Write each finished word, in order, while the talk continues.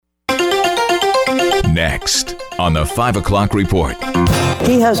Next on the 5 o'clock report.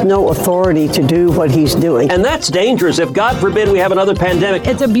 He has no authority to do what he's doing. And that's dangerous. If, God forbid, we have another pandemic.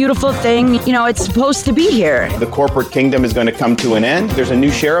 It's a beautiful thing. You know, it's supposed to be here. The corporate kingdom is going to come to an end. There's a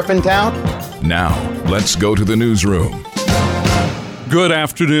new sheriff in town. Now, let's go to the newsroom. Good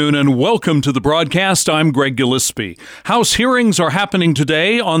afternoon and welcome to the broadcast. I'm Greg Gillespie. House hearings are happening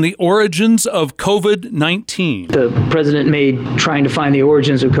today on the origins of COVID-19. The president made trying to find the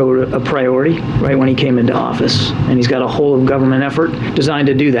origins of COVID a priority right when he came into office, and he's got a whole of government effort designed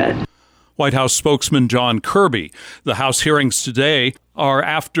to do that. White House spokesman John Kirby. The House hearings today are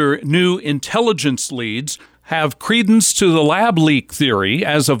after new intelligence leads have credence to the lab leak theory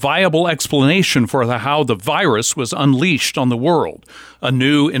as a viable explanation for how the virus was unleashed on the world. A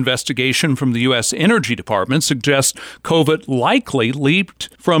new investigation from the U.S. Energy Department suggests COVID likely leaked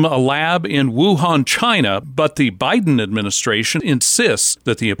from a lab in Wuhan, China, but the Biden administration insists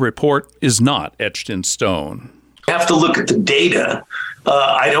that the report is not etched in stone. You have to look at the data.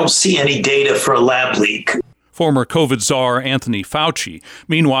 I don't see any data for a lab leak. Former COVID czar Anthony Fauci.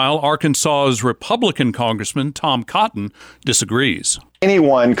 Meanwhile, Arkansas's Republican Congressman Tom Cotton disagrees.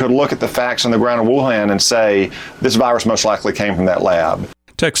 Anyone could look at the facts on the ground in Wuhan and say this virus most likely came from that lab.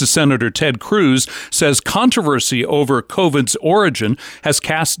 Texas Senator Ted Cruz says controversy over COVID's origin has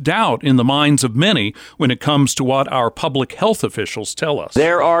cast doubt in the minds of many when it comes to what our public health officials tell us.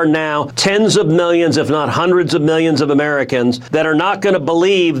 There are now tens of millions, if not hundreds of millions of Americans that are not going to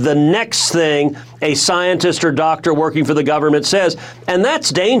believe the next thing a scientist or doctor working for the government says. And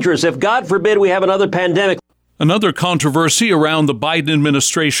that's dangerous. If, God forbid, we have another pandemic. Another controversy around the Biden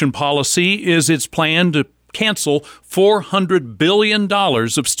administration policy is its plan to cancel $400 billion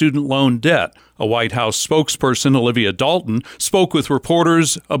of student loan debt. A White House spokesperson, Olivia Dalton, spoke with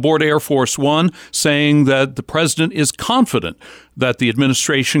reporters aboard Air Force One, saying that the president is confident that the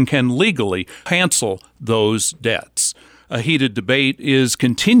administration can legally cancel those debts. A heated debate is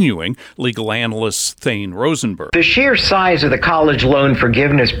continuing, legal analyst Thane Rosenberg. The sheer size of the college loan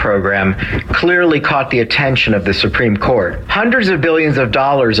forgiveness program clearly caught the attention of the Supreme Court. Hundreds of billions of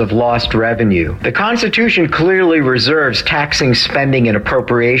dollars of lost revenue. The Constitution clearly reserves taxing spending and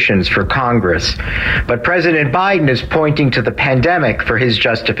appropriations for Congress, but President Biden is pointing to the pandemic for his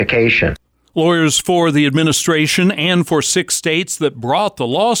justification. Lawyers for the administration and for 6 states that brought the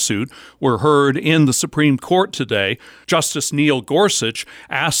lawsuit were heard in the Supreme Court today. Justice Neil Gorsuch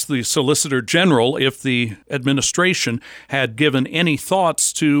asked the Solicitor General if the administration had given any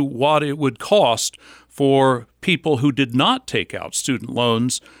thoughts to what it would cost for people who did not take out student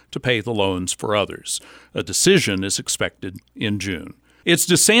loans to pay the loans for others. A decision is expected in June. It's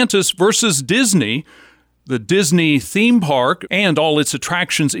DeSantis versus Disney. The Disney theme park and all its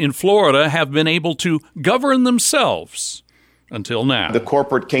attractions in Florida have been able to govern themselves until now. The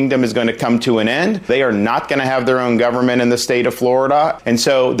corporate kingdom is going to come to an end. They are not going to have their own government in the state of Florida. And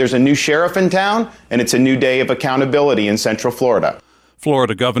so there's a new sheriff in town, and it's a new day of accountability in Central Florida.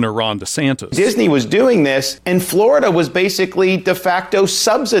 Florida Governor Ron DeSantis. Disney was doing this, and Florida was basically de facto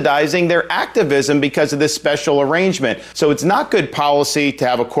subsidizing their activism because of this special arrangement. So it's not good policy to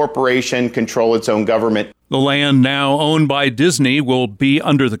have a corporation control its own government. The land now owned by Disney will be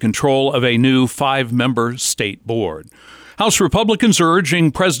under the control of a new 5-member state board. House Republicans are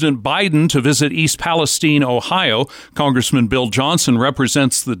urging President Biden to visit East Palestine, Ohio. Congressman Bill Johnson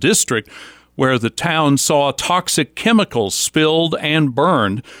represents the district where the town saw toxic chemicals spilled and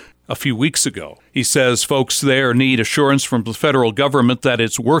burned a few weeks ago. He says folks there need assurance from the federal government that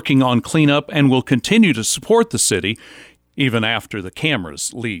it's working on cleanup and will continue to support the city even after the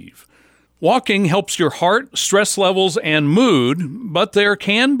cameras leave. Walking helps your heart, stress levels, and mood, but there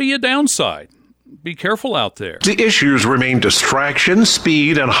can be a downside. Be careful out there. The issues remain distraction,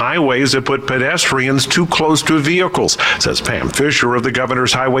 speed, and highways that put pedestrians too close to vehicles, says Pam Fisher of the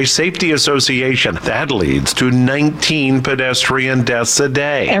Governor's Highway Safety Association. That leads to 19 pedestrian deaths a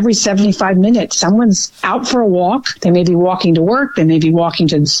day. Every 75 minutes, someone's out for a walk. They may be walking to work, they may be walking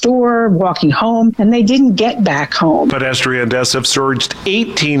to the store, walking home, and they didn't get back home. Pedestrian deaths have surged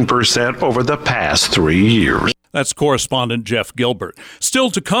 18% over the past 3 years. That's correspondent Jeff Gilbert. Still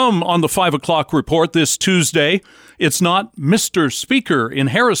to come on the 5 o'clock report this Tuesday, it's not Mr. Speaker in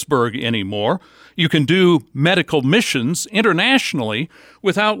Harrisburg anymore. You can do medical missions internationally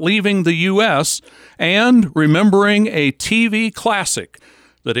without leaving the U.S. and remembering a TV classic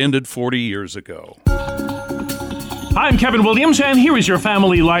that ended 40 years ago. Hi, I'm Kevin Williams, and here is your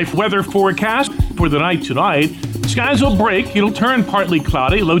family life weather forecast for the night tonight. Skies will break. It'll turn partly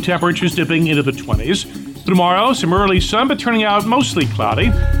cloudy, low temperatures dipping into the 20s. Tomorrow, some early sun, but turning out mostly cloudy.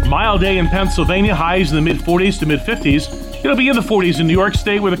 A mild day in Pennsylvania, highs in the mid-40s to mid-50s. It'll be in the 40s in New York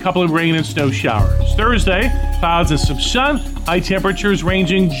State with a couple of rain and snow showers. Thursday, clouds and some sun, high temperatures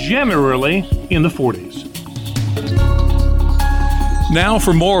ranging generally in the 40s. Now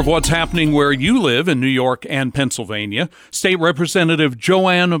for more of what's happening where you live in New York and Pennsylvania. State Representative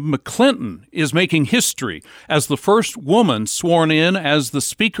Joanne McClinton is making history as the first woman sworn in as the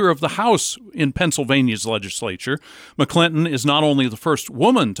Speaker of the House in Pennsylvania's legislature. McClinton is not only the first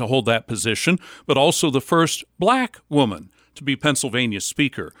woman to hold that position, but also the first black woman to be Pennsylvania's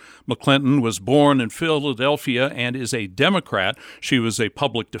Speaker. McClinton was born in Philadelphia and is a Democrat. She was a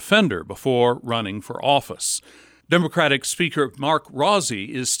public defender before running for office. Democratic Speaker Mark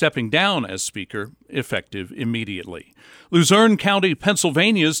Rossi is stepping down as Speaker, effective immediately. Luzerne County,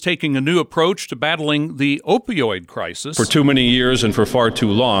 Pennsylvania is taking a new approach to battling the opioid crisis. For too many years and for far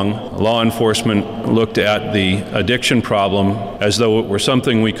too long, law enforcement looked at the addiction problem as though it were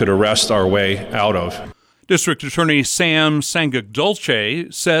something we could arrest our way out of. District Attorney Sam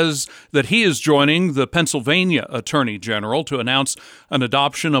Sangagdulce says that he is joining the Pennsylvania Attorney General to announce an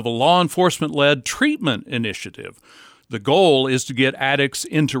adoption of a law enforcement-led treatment initiative. The goal is to get addicts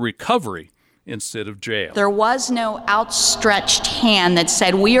into recovery instead of jail. There was no outstretched hand that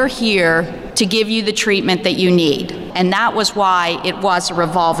said, we are here to give you the treatment that you need. And that was why it was a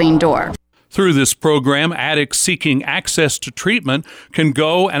revolving door. Through this program, addicts seeking access to treatment can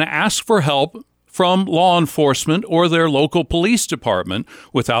go and ask for help from law enforcement or their local police department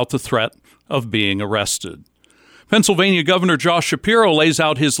without the threat of being arrested. Pennsylvania Governor Josh Shapiro lays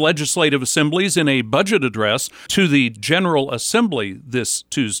out his legislative assemblies in a budget address to the General Assembly this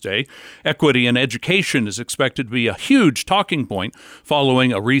Tuesday. Equity in education is expected to be a huge talking point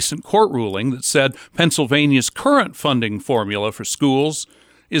following a recent court ruling that said Pennsylvania's current funding formula for schools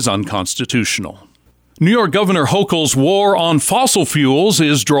is unconstitutional. New York Governor Hochul's war on fossil fuels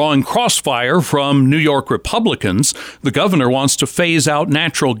is drawing crossfire from New York Republicans. The governor wants to phase out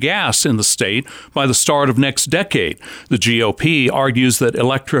natural gas in the state by the start of next decade. The GOP argues that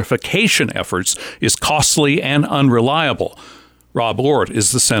electrification efforts is costly and unreliable. Rob Ort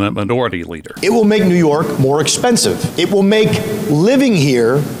is the Senate Minority Leader. It will make New York more expensive. It will make living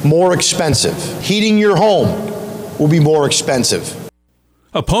here more expensive. Heating your home will be more expensive.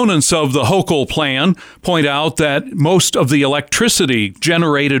 Opponents of the Hochul plan point out that most of the electricity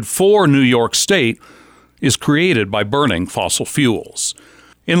generated for New York State is created by burning fossil fuels.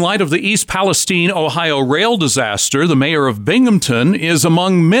 In light of the East Palestine, Ohio rail disaster, the mayor of Binghamton is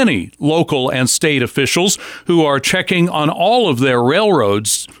among many local and state officials who are checking on all of their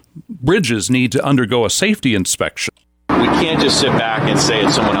railroads. Bridges need to undergo a safety inspection. We can't just sit back and say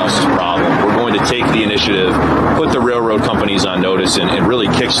it's someone else's problem. We're going to take the initiative, put the railroad companies on notice, and really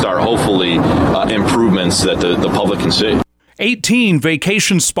kickstart, hopefully, improvements that the public can see. 18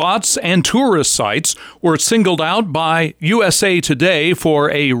 vacation spots and tourist sites were singled out by USA Today for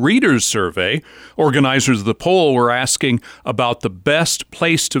a reader's survey. Organizers of the poll were asking about the best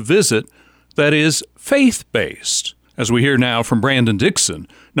place to visit that is faith-based. As we hear now from Brandon Dixon,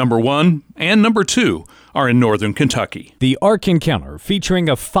 number 1 and number 2 are in northern Kentucky. The Ark Encounter, featuring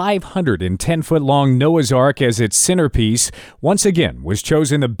a 510-foot-long Noah's Ark as its centerpiece, once again was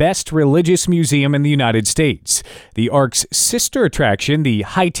chosen the best religious museum in the United States. The Ark's sister attraction, the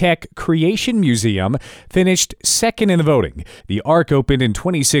high-tech Creation Museum, finished second in the voting. The Ark opened in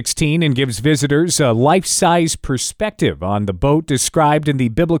 2016 and gives visitors a life-size perspective on the boat described in the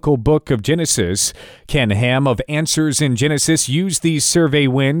biblical book of Genesis. Ken Ham of Answers in Genesis used these survey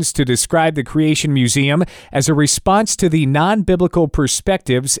wins to describe the Creation Museum as a response to the non-biblical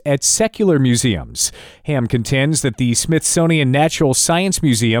perspectives at secular museums. Ham contends that the Smithsonian Natural Science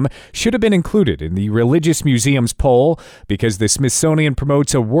Museum should have been included in the Religious Museums poll because the Smithsonian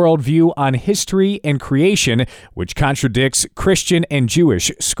promotes a worldview on history and creation which contradicts Christian and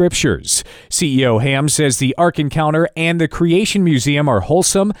Jewish scriptures. CEO Ham says the Ark Encounter and the Creation Museum are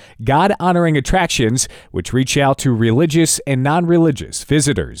wholesome, God-honoring attractions which reach out to religious and non-religious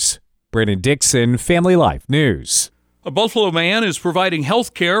visitors. Brandon Dixon, Family Life News. A Buffalo man is providing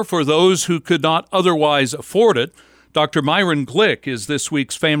health care for those who could not otherwise afford it. Dr. Myron Glick is this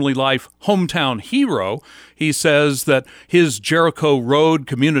week's Family Life hometown hero. He says that his Jericho Road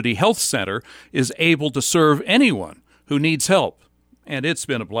Community Health Center is able to serve anyone who needs help, and it's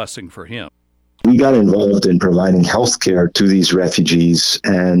been a blessing for him. We got involved in providing health care to these refugees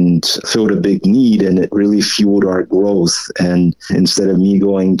and filled a big need, and it really fueled our growth. And instead of me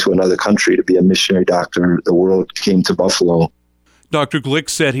going to another country to be a missionary doctor, the world came to Buffalo. Dr. Glick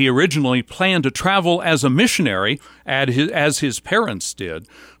said he originally planned to travel as a missionary, as his parents did,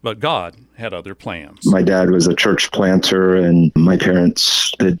 but God had other plans. My dad was a church planter, and my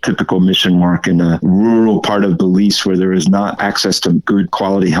parents did typical mission work in a rural part of Belize where there is not access to good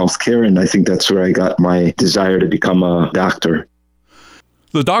quality health care, and I think that's where I got my desire to become a doctor.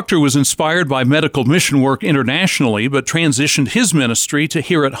 The doctor was inspired by medical mission work internationally, but transitioned his ministry to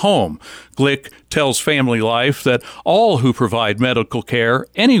here at home. Glick tells Family Life that all who provide medical care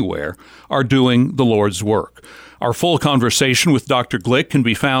anywhere are doing the Lord's work. Our full conversation with Dr. Glick can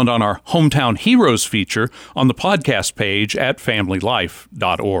be found on our Hometown Heroes feature on the podcast page at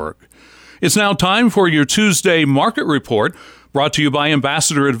familylife.org. It's now time for your Tuesday Market Report, brought to you by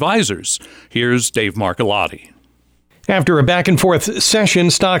Ambassador Advisors. Here's Dave Marcolati. After a back-and-forth session,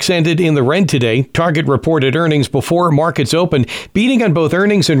 stocks ended in the red today. Target reported earnings before markets opened, beating on both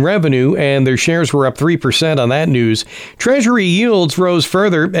earnings and revenue, and their shares were up 3% on that news. Treasury yields rose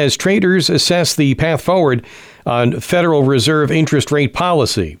further as traders assess the path forward on Federal Reserve interest rate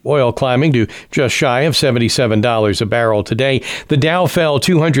policy. Oil climbing to just shy of $77 a barrel today. The Dow fell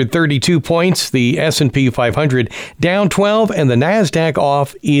 232 points, the S&P 500 down 12, and the NASDAQ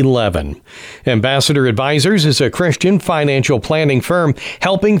off 11. Ambassador Advisors is a Christian financial planning firm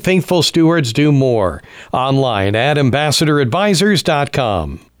helping faithful stewards do more. Online at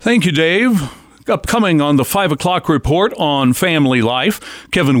ambassadoradvisors.com. Thank you, Dave. Upcoming on the 5 o'clock report on Family Life,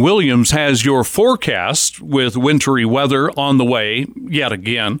 Kevin Williams has your forecast with wintry weather on the way yet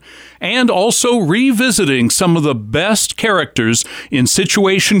again, and also revisiting some of the best characters in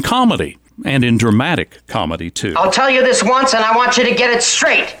situation comedy and in dramatic comedy, too. I'll tell you this once, and I want you to get it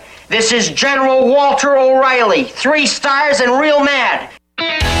straight. This is General Walter O'Reilly, 3 stars and real mad.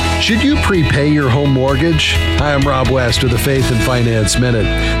 Should you prepay your home mortgage? Hi, I'm Rob West with the Faith and Finance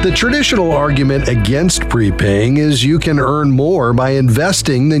Minute. The traditional argument against prepaying is you can earn more by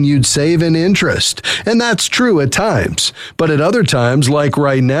investing than you'd save in interest. And that's true at times. But at other times, like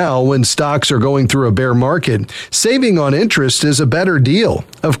right now, when stocks are going through a bear market, saving on interest is a better deal.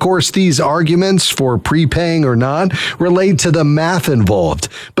 Of course, these arguments for prepaying or not relate to the math involved.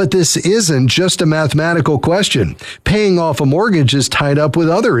 But this isn't just a mathematical question. Paying off a mortgage is tied up with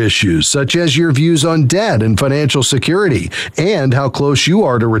other issues, such as your views on debt and financial security, and how close you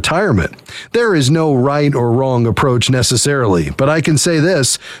are to retirement. There is no right or wrong approach necessarily, but I can say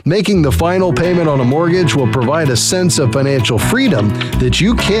this: making the final payment on a mortgage will provide a sense of financial freedom that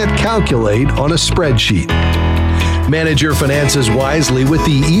you can't calculate on a spreadsheet. Manage your finances wisely with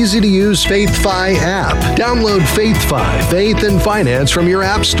the easy-to-use FaithFi app. Download FaithFi, Faith and Finance from your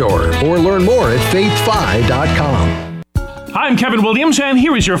app store, or learn more at faithfi.com. Hi, I'm Kevin Williams, and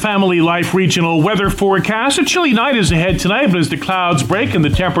here is your Family Life regional weather forecast. A chilly night is ahead tonight, but as the clouds break and the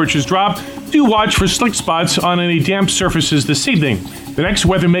temperatures drop, do watch for slick spots on any damp surfaces this evening. The next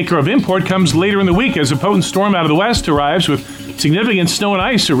weather maker of import comes later in the week as a potent storm out of the west arrives with significant snow and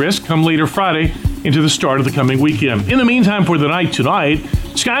ice at risk come later Friday into the start of the coming weekend. In the meantime, for the night tonight,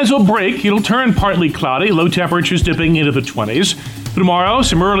 skies will break. It'll turn partly cloudy, low temperatures dipping into the 20s. Tomorrow,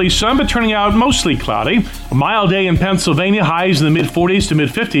 some early sun, but turning out mostly cloudy. A mild day in Pennsylvania, highs in the mid-40s to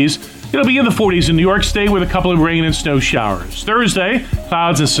mid-50s. It'll be in the 40s in New York State with a couple of rain and snow showers. Thursday,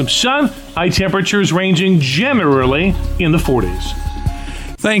 clouds and some sun, high temperatures ranging generally in the 40s.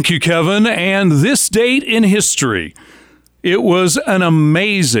 Thank you, Kevin. And this date in history, it was an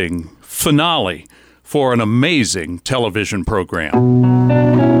amazing finale for an amazing television program.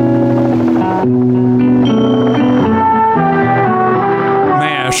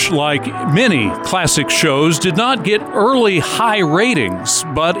 Like many classic shows, did not get early high ratings,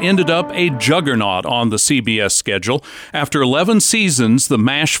 but ended up a juggernaut on the CBS schedule. After 11 seasons, the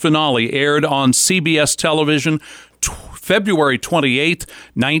MASH finale aired on CBS television February 28,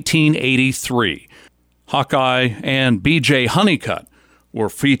 1983. Hawkeye and B.J. Honeycutt were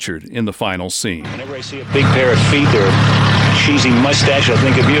featured in the final scene. Whenever I see a big pair of feet or a cheesy mustache, I'll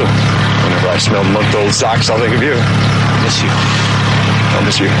think of you. Whenever I smell month-old socks, I'll think of you. I miss you. I'll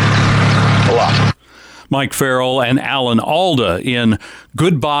miss you a lot. Mike Farrell and Alan Alda in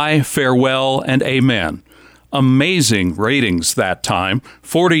Goodbye, Farewell, and Amen. Amazing ratings that time.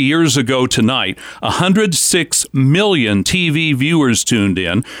 40 years ago tonight, 106 million TV viewers tuned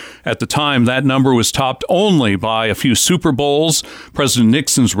in. At the time, that number was topped only by a few Super Bowls, President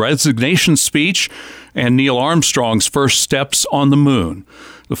Nixon's resignation speech, and Neil Armstrong's first steps on the moon.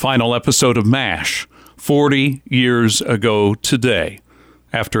 The final episode of MASH, 40 years ago today.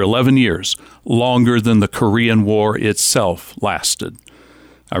 After 11 years, longer than the Korean War itself lasted.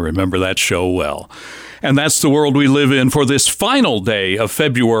 I remember that show well. And that's the world we live in for this final day of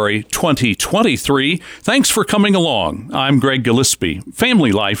February 2023. Thanks for coming along. I'm Greg Gillespie,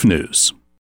 Family Life News.